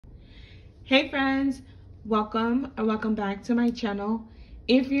Hey friends, welcome or welcome back to my channel.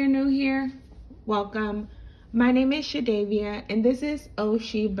 If you're new here, welcome. My name is Shadavia and this is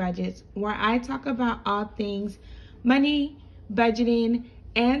She Budgets, where I talk about all things money, budgeting,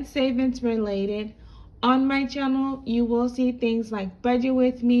 and savings related. On my channel, you will see things like budget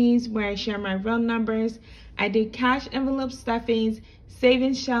with me's, where I share my real numbers. I do cash envelope stuffings,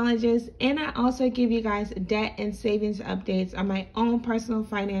 savings challenges, and I also give you guys debt and savings updates on my own personal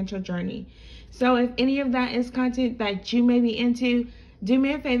financial journey. So if any of that is content that you may be into, do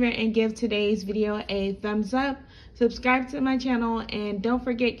me a favor and give today's video a thumbs up, subscribe to my channel, and don't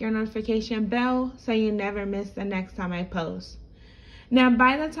forget your notification bell so you never miss the next time I post. Now,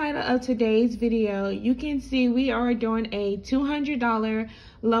 by the title of today's video, you can see we are doing a $200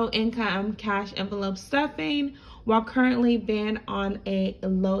 low-income cash envelope stuffing while currently being on a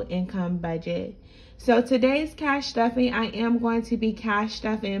low-income budget. So today's cash stuffing, I am going to be cash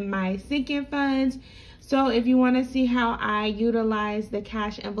stuffing my sinking funds. So if you want to see how I utilize the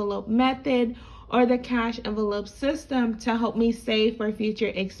cash envelope method or the cash envelope system to help me save for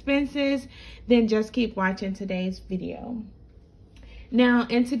future expenses, then just keep watching today's video. Now,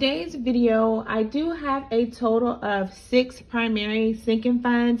 in today's video, I do have a total of 6 primary sinking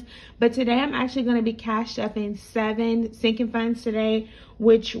funds, but today I'm actually going to be cash stuffing 7 sinking funds today,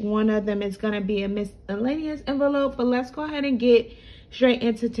 which one of them is going to be a miscellaneous envelope. But let's go ahead and get straight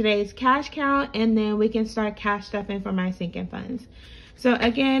into today's cash count, and then we can start cash stuffing for my sinking funds. So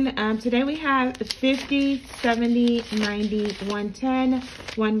again, today we have 50, 70, 90, 110,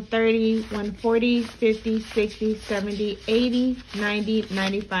 130, 140, 50, 60, 70, 80, 90,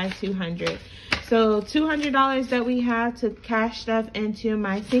 95, 200. So $200 that we have to cash stuff into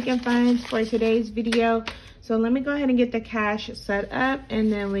my sinking funds for today's video. So let me go ahead and get the cash set up,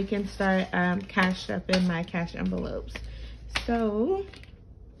 and then we can start cash stuffing my cash envelopes. So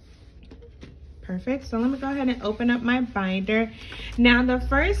perfect. So let me go ahead and open up my binder. Now, the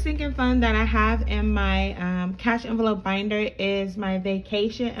first sinking fund that I have in my cash envelope binder is my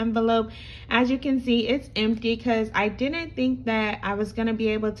vacation envelope. As you can see, it's empty because I didn't think that I was going to be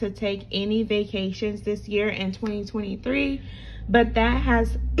able to take any vacations this year in 2023, but that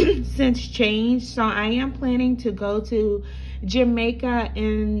has since changed. So I am planning to go to Jamaica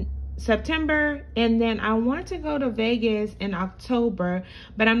in September, and then I want to go to Vegas in October,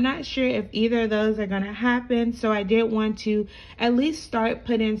 but I'm not sure if either of those are going to happen. So I did want to at least start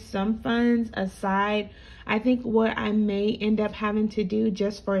putting some funds aside. I think what I may end up having to do,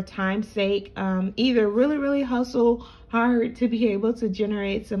 just for time's sake, either really hustle hard to be able to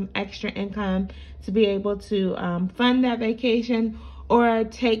generate some extra income to be able to fund that vacation, or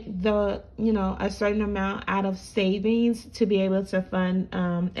take the, a certain amount out of savings to be able to fund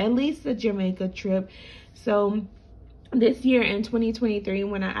at least the Jamaica trip. So this year in 2023,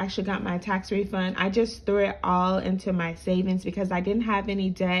 when I actually got my tax refund, I just threw it all into my savings because I didn't have any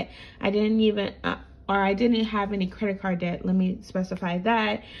debt. I didn't have any credit card debt. Let me specify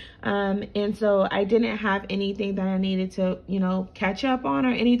that. And so I didn't have anything that I needed to, catch up on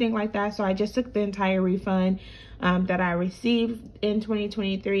or anything like that. So I just took the entire refund that I received in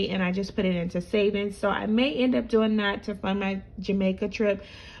 2023, and I just put it into savings. So I may end up doing that to fund my Jamaica trip.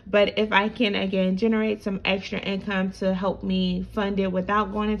 But if I can, again, generate some extra income to help me fund it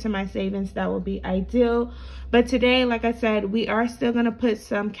without going into my savings, that would be ideal. But today, like I said, we are still going to put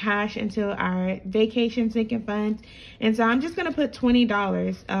some cash into our vacation sinking funds. And so I'm just going to put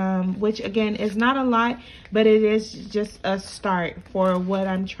 $20, which again is not a lot, but it is just a start for what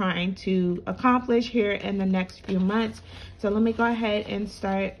I'm trying to accomplish here in the next few months. So let me go ahead and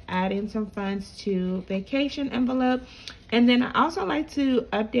start adding some funds to vacation envelope. And then I also like to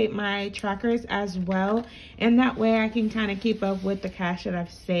update my trackers as well. And that way I can kind of keep up with the cash that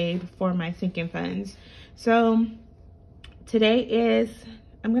I've saved for my sinking funds. So today is,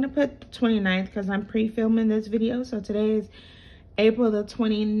 I'm going to put 29th because I'm pre-filming this video. So today is April the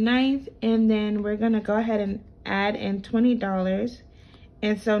 29th. And then we're going to go ahead and add in $20.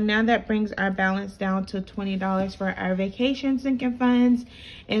 And so now that brings our balance down to $20 for our vacation sinking funds.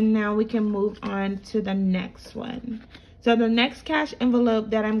 And now we can move on to the next one. So the next cash envelope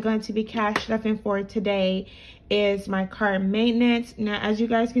that I'm going to be cash stuffing for today is my car maintenance. Now, as you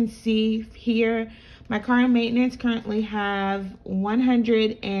guys can see here, my car maintenance currently have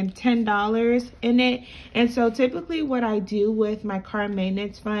 $110 in it. And so typically what I do with my car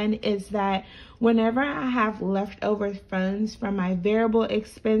maintenance fund is that whenever I have leftover funds from my variable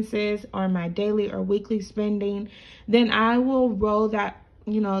expenses or my daily or weekly spending, then I will roll that,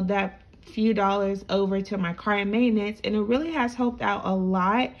 that few dollars over to my car maintenance, and it really has helped out a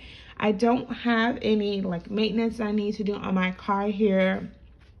lot. I don't have any maintenance I need to do on my car here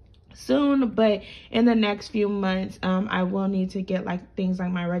soon, but in the next few months I will need to get like things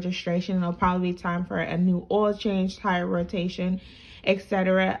like my registration. It'll probably be time for a new oil change, tire rotation,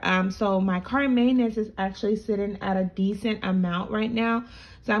 etc. So my car maintenance is actually sitting at a decent amount right now,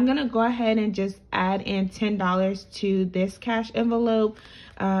 so I'm gonna go ahead and just add in $10 to this cash envelope.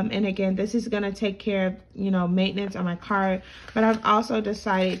 And again, this is going to take care of, you know, maintenance on my car. But I've also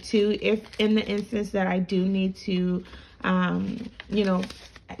decided to, if in the instance that I do need to, you know,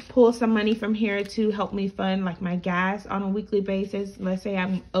 pull some money from here to help me fund like my gas on a weekly basis. Let's say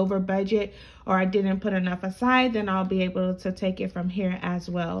I'm over budget or I didn't put enough aside, then I'll be able to take it from here as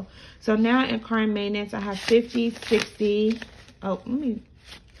well. So now in car maintenance, I have 50, 60. Oh, let me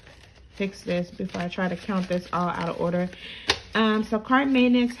fix this before I try to count this all out of order. So car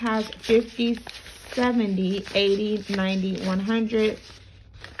maintenance has 50, 70, 80, 90, 100,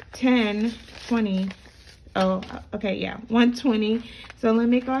 10, 20. Oh, okay, yeah, 120. So let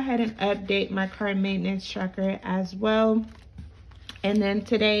me go ahead and update my car maintenance tracker as well. And then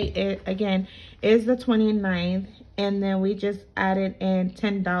today, again, is the 29th. And then we just added in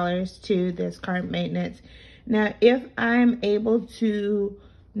 $10 to this car maintenance. Now, if I'm able to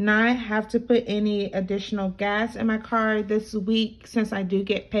not have to put any additional gas in my car this week, since I do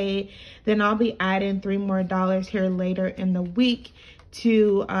get paid, then I'll be adding $3 more here later in the week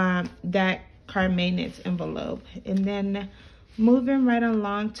to that car maintenance envelope. And then moving right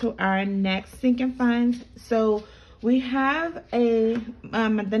along to our next sinking funds. So we have a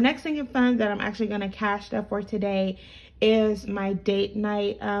the next sinking fund that I'm actually going to cash up for today is my date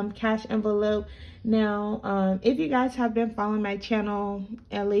night cash envelope. Now, if you guys have been following my channel,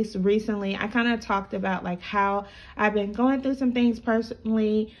 at least recently, I kind of talked about like how I've been going through some things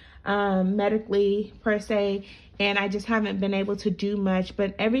personally, medically per se, and I just haven't been able to do much,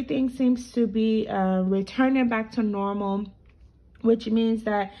 but everything seems to be returning back to normal, which means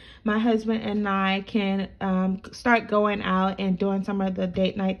that my husband and I can start going out and doing some of the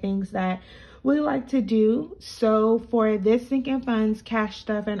date night things that we like to do. So for this sinking funds cash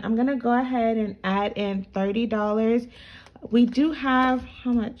stuff, and I'm gonna go ahead and add in $30. We do have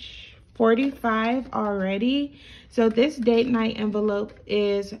how much? 45 already. So this date night envelope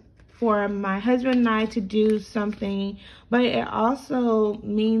is for my husband and I to do something, but it also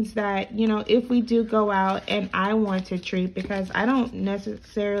means that, you know, if we do go out and I want to treat, because I don't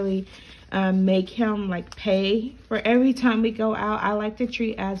necessarily make him like pay for every time we go out, I like to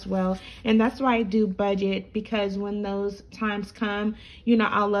treat as well. And that's why I do budget, because when those times come, you know,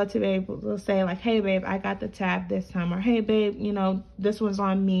 I'll love to be able to say like, hey babe, I got the tab this time, or hey babe, you know, this one's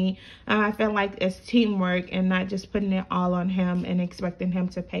on me. I feel like it's teamwork and not just putting it all on him and expecting him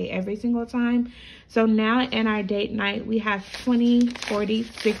to pay every single time. So now in our date night, we have 20, 40,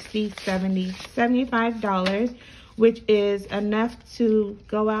 60, 70, $75, which is enough to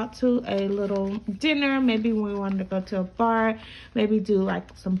go out to a little dinner. Maybe we wanted to go to a bar, maybe do like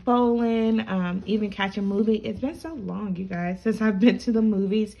some bowling, even catch a movie. It's been so long, you guys, since I've been to the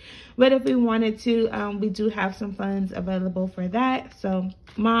movies. But if we wanted to, we do have some funds available for that. So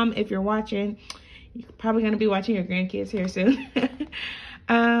mom, if you're watching, you're probably going to be watching your grandkids here soon.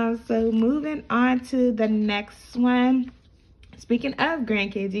 So moving on to the next one. Speaking of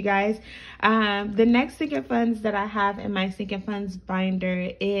grandkids, you guys, the next sinking funds that I have in my sinking funds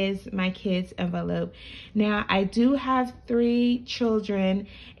binder is my kids envelope. Now, I do have 3 children,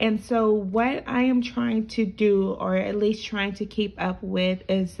 and so what I am trying to do, or at least trying to keep up with,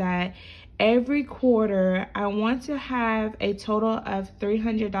 is that every quarter I want to have a total of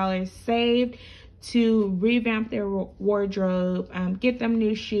 $300 saved to revamp their wardrobe, get them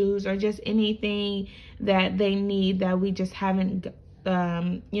new shoes, or just anything that they need that we just haven't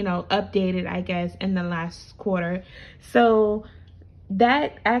you know, updated, I guess, in the last quarter. So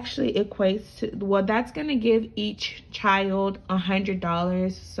that actually equates to, well, that's gonna give each child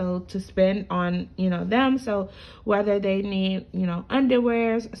 $100 so to spend on, you know, them. So whether they need, you know,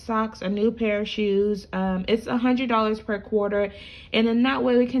 underwears, socks, a new pair of shoes, it's $100 per quarter. And in that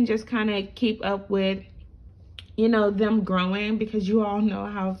way we can just kind of keep up with, you know, them growing, because you all know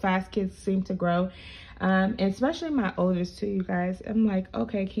how fast kids seem to grow. And especially my oldest too, you guys. I'm like,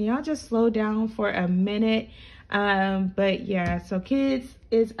 okay, can y'all just slow down for a minute? But yeah, so kids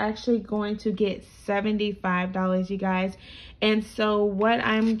is actually going to get $75, you guys. And so what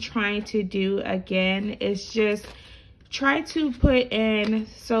I'm trying to do again is just try to put in,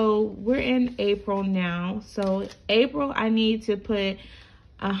 so we're in April now. So April, I need to put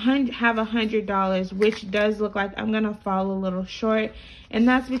have $100, which does look like I'm gonna fall a little short, and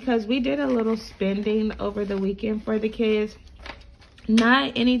that's because we did a little spending over the weekend for the kids.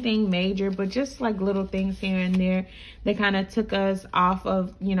 Not anything major, but just like little things here and there. They kind of took us off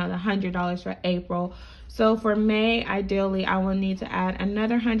of, you know, the $100 for April. So for May, ideally, I will need to add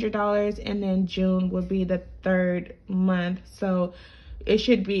another $100, and then June would be the third month. So it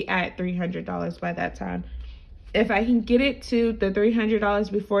should be at $300 by that time. If I can get it to the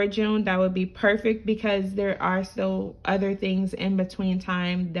 $300 before June, that would be perfect, because there are still other things in between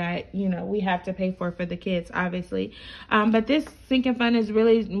time that, you know, we have to pay for the kids, obviously. But this sinking fund is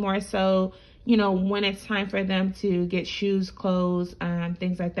really more so, you know, when it's time for them to get shoes, clothes,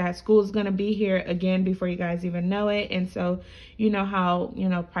 things like that. School's going to be here again before you guys even know it. And so, you know how, you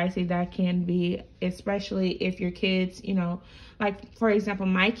know, pricey that can be, especially if your kids, you know, like, for example,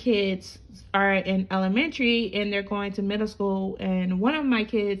 my kids are in elementary and they're going to middle school, and one of my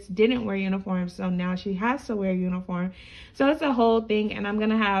kids didn't wear uniform, so now she has to wear uniform. So it's a whole thing, and I'm going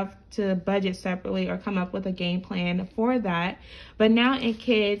to have to budget separately or come up with a game plan for that. But now in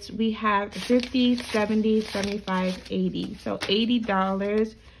kids, we have 50, 70, 75, 80. So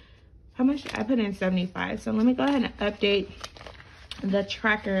 $80. How much? I put in 75. So let me go ahead and update the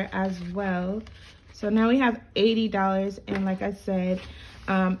tracker as well. So now we have $80, and like I said,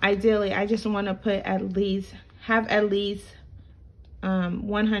 ideally, I just want to put at least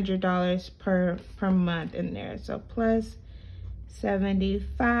 $100 per month in there. So plus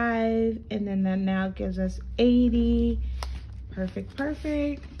 75, and then that now gives us 80. Perfect. Let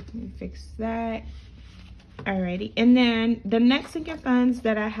me fix that. Alrighty, and then the next sinking funds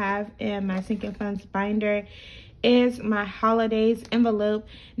that I have in my sinking funds binder is my holidays envelope.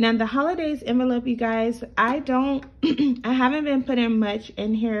 Now the holidays envelope, you guys, I haven't been putting much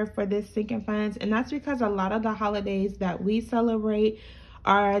in here for this sinking funds, and that's because a lot of the holidays that we celebrate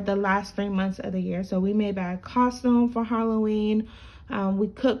are the last 3 months of the year. So we may buy a costume for Halloween, we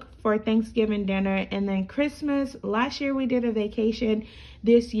cook for Thanksgiving dinner, and then Christmas. Last year we did a vacation.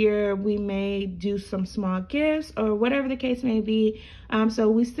 This year we may do some small gifts or whatever the case may be.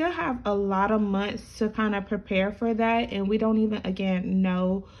 So we still have a lot of months to kind of prepare for that, and we don't even, again,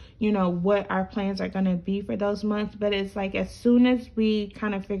 know, you know, what our plans are going to be for those months. But it's like, as soon as we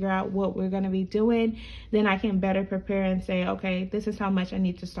kind of figure out what we're going to be doing, then I can better prepare and say, okay, this is how much I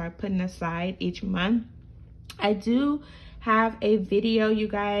need to start putting aside each month. I do have a video, you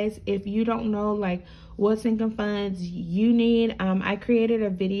guys. If you don't know like what sinking funds you need, I created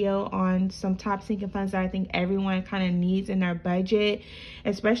a video on some top sinking funds that I think everyone kind of needs in their budget,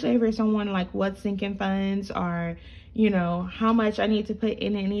 especially if you're someone like what sinking funds are, you know, how much I need to put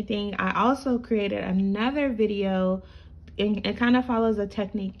in anything. I also created another video, and it kind of follows a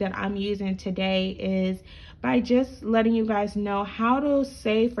technique that I'm using today, is by just letting you guys know how to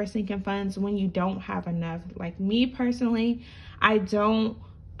save for sinking funds when you don't have enough. Like me personally, I don't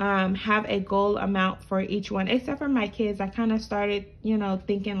have a goal amount for each one, except for my kids. I kind of started, you know,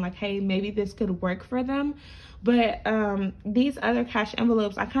 thinking like, hey, maybe this could work for them. But these other cash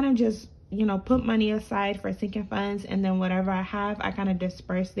envelopes, I kind of just, you know, put money aside for sinking funds, and then whatever I have, I kind of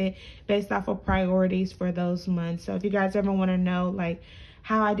disperse it based off of priorities for those months. So if you guys ever want to know like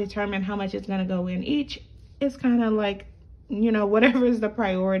how I determine how much is going to go in each, it's kind of like, you know, whatever is the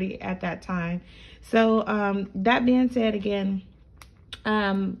priority at that time. So that being said, again,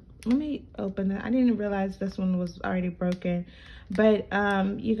 let me open it. I didn't realize this one was already broken. But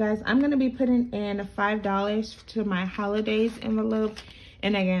you guys, I'm going to be putting in $5 to my holidays envelope.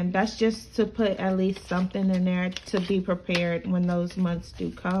 And again, that's just to put at least something in there to be prepared when those months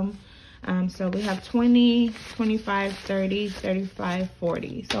do come. So we have 20, 25, 30, 35,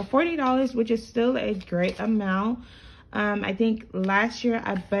 40. So $40, which is still a great amount. I think last year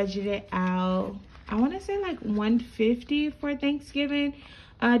I budgeted out, I want to say like $150 for Thanksgiving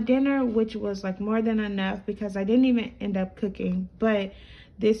dinner, which was like more than enough because I didn't even end up cooking. But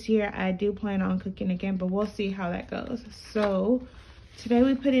this year I do plan on cooking again, but we'll see how that goes. So today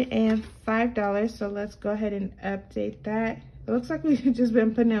we put it in $5. So let's go ahead and update that. It looks like we've just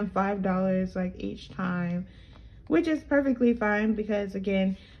been putting in $5 like each time, which is perfectly fine because,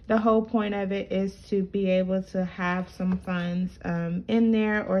 again, the whole point of it is to be able to have some funds in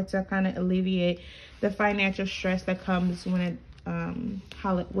there, or to kind of alleviate the financial stress that comes when it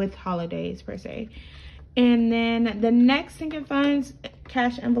with holidays per se. And then the next sinking funds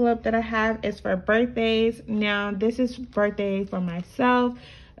cash envelope that I have is for birthdays. Now this is birthday for myself,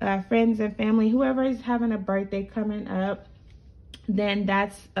 friends and family, whoever is having a birthday coming up, then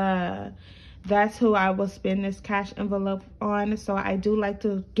that's who I will spend this cash envelope on. So I do like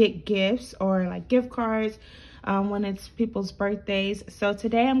to get gifts or like gift cards when it's people's birthdays. So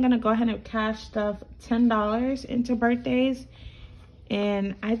today I'm gonna go ahead and cash stuff $10 into birthdays.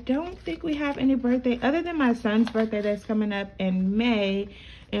 And I don't think we have any birthday other than my son's birthday that's coming up in May.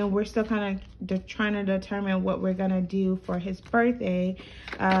 And we're still kind of trying to determine what we're gonna do for his birthday.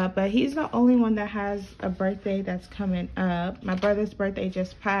 But he's the only one that has a birthday that's coming up. My brother's birthday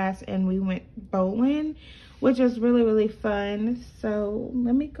just passed and we went bowling, which was really, really fun. So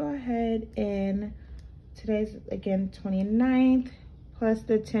let me go ahead and, today's again 29th plus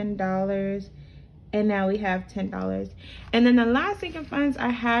the $10. And now we have $10. And then the last sinking funds I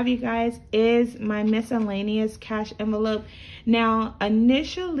have, you guys, is my miscellaneous cash envelope. Now,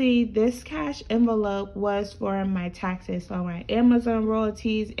 initially, this cash envelope was for my taxes, so my Amazon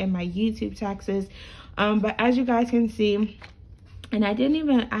royalties and my YouTube taxes. But as you guys can see, and I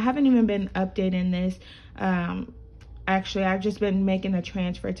haven't even been updating this. Actually, I've just been making a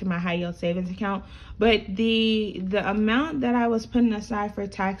transfer to my high yield savings account, but the amount that I was putting aside for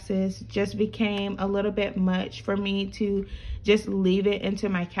taxes just became a little bit much for me to just leave it into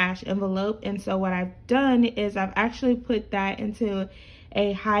my cash envelope. And so what I've done is I've actually put that into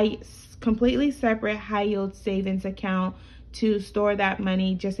a completely separate high yield savings account to store that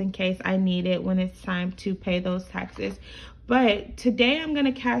money just in case I need it when it's time to pay those taxes. But today I'm going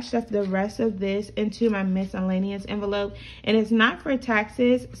to cash stuff the rest of this into my miscellaneous envelope, and it's not for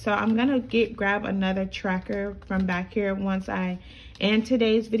taxes, so I'm going to grab another tracker from back here once I end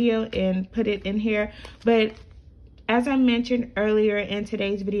today's video and put it in here. But as I mentioned earlier in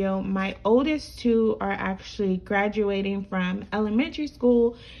today's video, my oldest two are actually graduating from elementary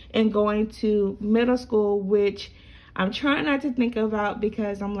school and going to middle school, which I'm trying not to think about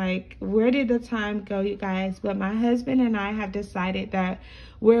because I'm like, where did the time go, you guys? But my husband and I have decided that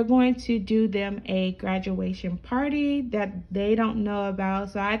we're going to do them a graduation party that they don't know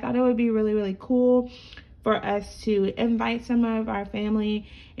about. So I thought it would be really, really cool for us to invite some of our family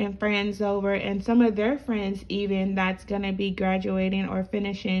and friends over, and some of their friends even that's going to be graduating or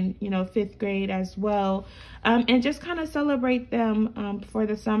finishing, you know, 5th grade as well, and just kind of celebrate them for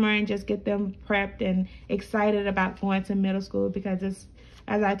the summer and just get them prepped and excited about going to middle school. Because it's,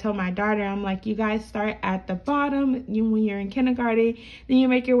 as I told my daughter, I'm like, you guys start at the bottom when you're in kindergarten, then you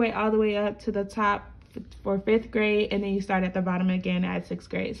make your way all the way up to the top for 5th grade, and then you start at the bottom again at 6th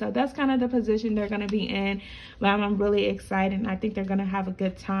grade. So that's kind of the position they're going to be in. But I'm really excited, and I think they're going to have a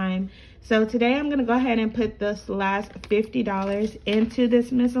good time. So today I'm going to go ahead and put this last $50 into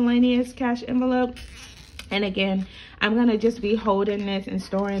this miscellaneous cash envelope. And again, I'm going to just be holding this and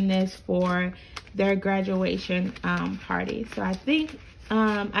storing this for their graduation party. So I think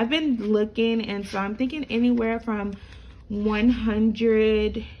I've been looking, and so I'm thinking anywhere from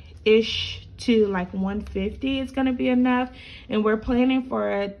 100-ish to like 150 is going to be enough, and we're planning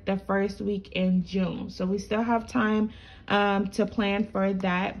for the first week in June, so we still have time to plan for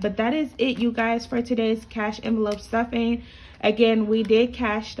that. But that is it, you guys, for today's cash envelope stuffing. Again, we did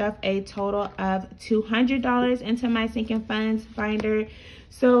cash stuff a total of $200 into my sinking funds binder.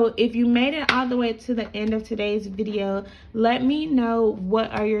 So if you made it all the way to the end of today's video, let me know what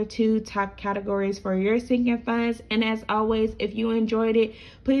are your 2 top categories for your sinking funds. And as always, if you enjoyed it,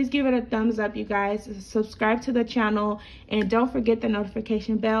 please give it a thumbs up, you guys. Subscribe to the channel, and don't forget the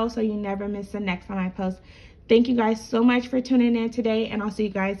notification bell so you never miss the next time I post. Thank you guys so much for tuning in today, and I'll see you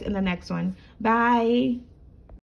guys in the next one. Bye.